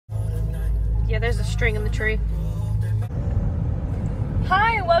Yeah, there's a string in the tree.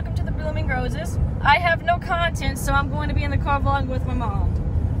 Hi, and welcome to the Blooming Roses. I have no content, so I'm going to be in the car vlogging with my mom.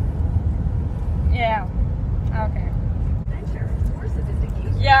 Yeah. Okay.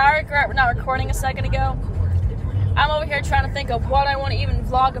 Yeah, I regret not recording a second ago. I'm over here trying to think of what I want to even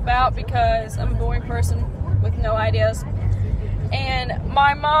vlog about because I'm a boring person with no ideas. And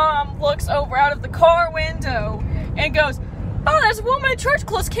my mom looks over out of the car window and goes, "Oh, there's a woman in church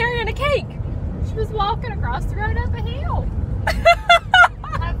clothes carrying a cake." She was walking across the road up a hill.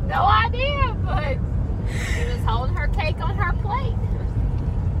 I have no idea, but she was holding her cake on her plate.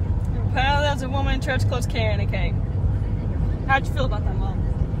 Well, there's a woman in church clothes carrying a cake. How'd you feel about that, Mom?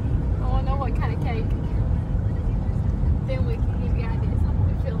 I want to know what kind of cake. Then we can give you ideas on what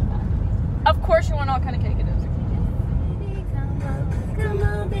we feel about it. Of course you want to know what kind of cake it is. Come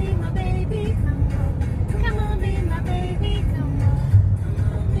on, be my baby, come on. Come on, be my baby, come on. Come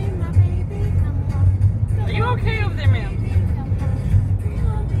on, be my baby, come on. Are you okay over there, ma'am?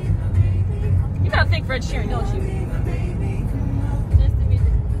 You gotta think Red Sheeran, don't you? Just the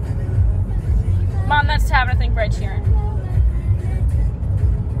music. Mom, that's having to think Red Sheeran.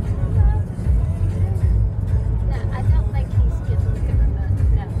 No, I don't think he's good looking enough.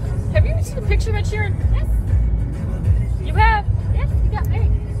 No. Have you ever seen a picture of Ed Sheeran? Yes. You have? Yes, he got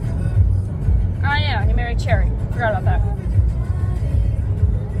married. Oh yeah, he married Cherry. Forgot about that.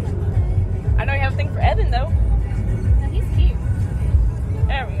 I know you have a thing for Evan though. No, he's cute.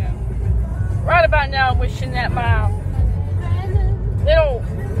 There we go. Right about now, wishing that my little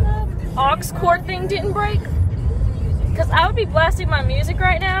aux cord thing didn't break. Because I would be blasting my music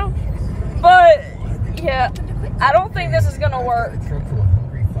right now. But, yeah, I don't think this is going to work.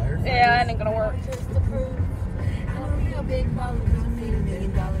 Yeah, it ain't going to work.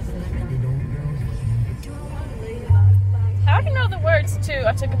 How do you know the words to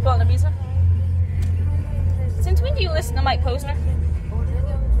I Took a Pill on Ibiza? Since when do you listen to Mike Posner?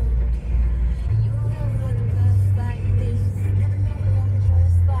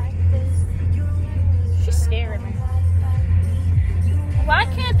 She's scaring me. Why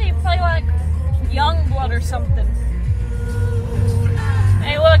can't they play like Youngblood or something?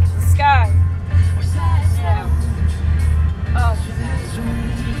 Hey, look, it's the sky. Yeah. Oh.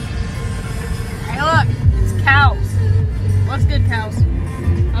 Hey, look, it's cows. What's good, cows?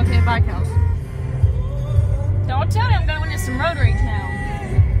 Okay, bye, cows. Don't tell me I'm gonna witness some road rage now.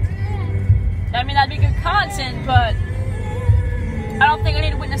 I mean, that'd be good content, but I don't think I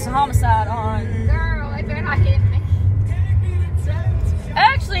need to witness a homicide on. Girl, they better not hit me.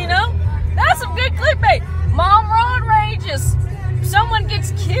 Actually, you know, that's some good clickbait. Mom road rages. Someone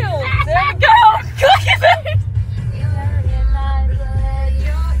gets killed. There we go. Clickbait.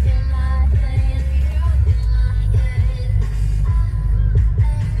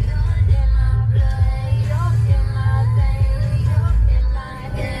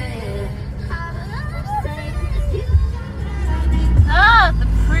 Ah, the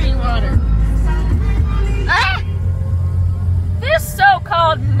pretty water. Ah! This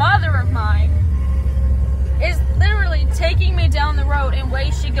so-called mother of mine is literally taking me down the road in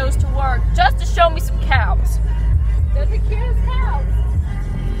ways she goes to work just to show me some cows. They're the cutest cows.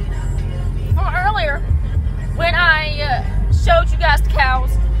 From earlier, when I showed you guys the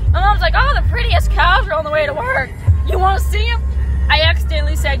cows, my mom's like, "Oh, the prettiest cows are on the way to work. You want to see them?" I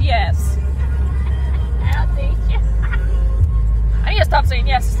accidentally said yes. I'll teach you. I need to stop saying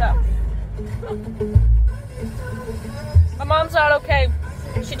yes to stuff. My mom's not okay.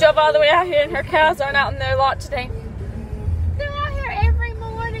 She drove all the way out here and her cows aren't out in their lot today. They're out here every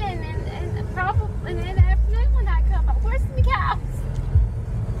morning and probably in the afternoon when I come up. Where's the cows?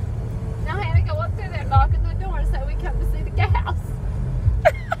 Now I had to go up through there knocking the door so we come to see the cows.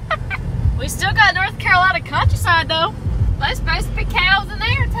 We still got North Carolina countryside though. There's supposed to be cows in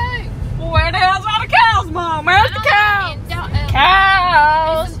there too. Well, where the hell's all the cows, Mom? Where's the cows?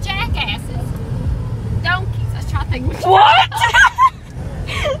 Cows! There's some jackasses. Donkeys. I was trying to think which What?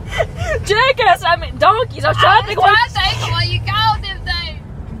 Jackass, I mean donkeys. I was trying to think what you called them things.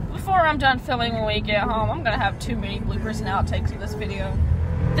 Before I'm done filming when we get home, I'm gonna have too many bloopers and outtakes of this video.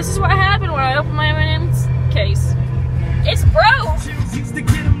 This is what happened when I opened my M&M's case. It's broke!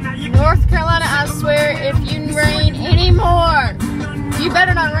 North Carolina, I swear, if you rain anymore, you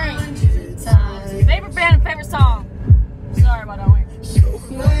better not rain. Favorite band and favorite song? Sorry about that one.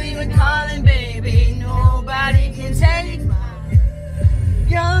 Who you calling, baby? Nobody can take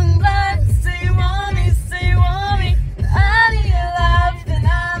young blood. Say you want me out of your life, then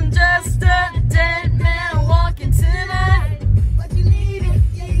I'm just a dead man walking tonight. But you need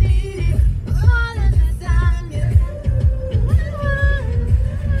it all of the time.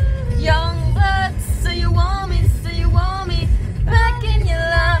 Young blood.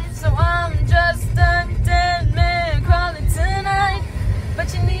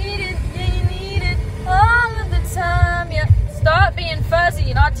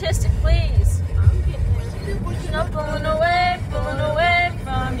 fuzzy and autistic, please. I'm getting Pushing up, pulling away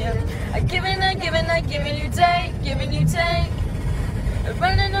from you. I'm giving you take.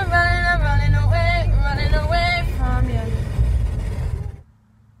 Running away from you.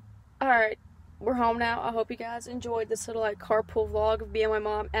 Alright, we're home now. I hope you guys enjoyed this little like carpool vlog of me and my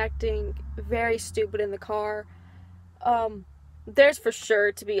mom acting very stupid in the car. There's for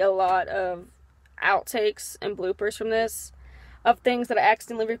sure to be a lot of outtakes and bloopers from this, of things that I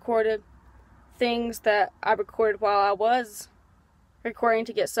accidentally recorded, things that I recorded while I was recording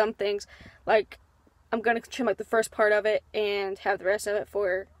to get some things. Like, I'm going to trim like the first part of it and have the rest of it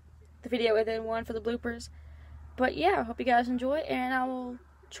for the video and then one for the bloopers. But yeah, I hope you guys enjoy, and I will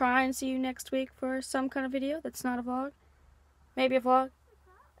try and see you next week for some kind of video that's not a vlog. Maybe a vlog.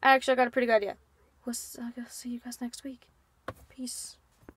 Actually, I got a pretty good idea. I'll see you guys next week. Peace.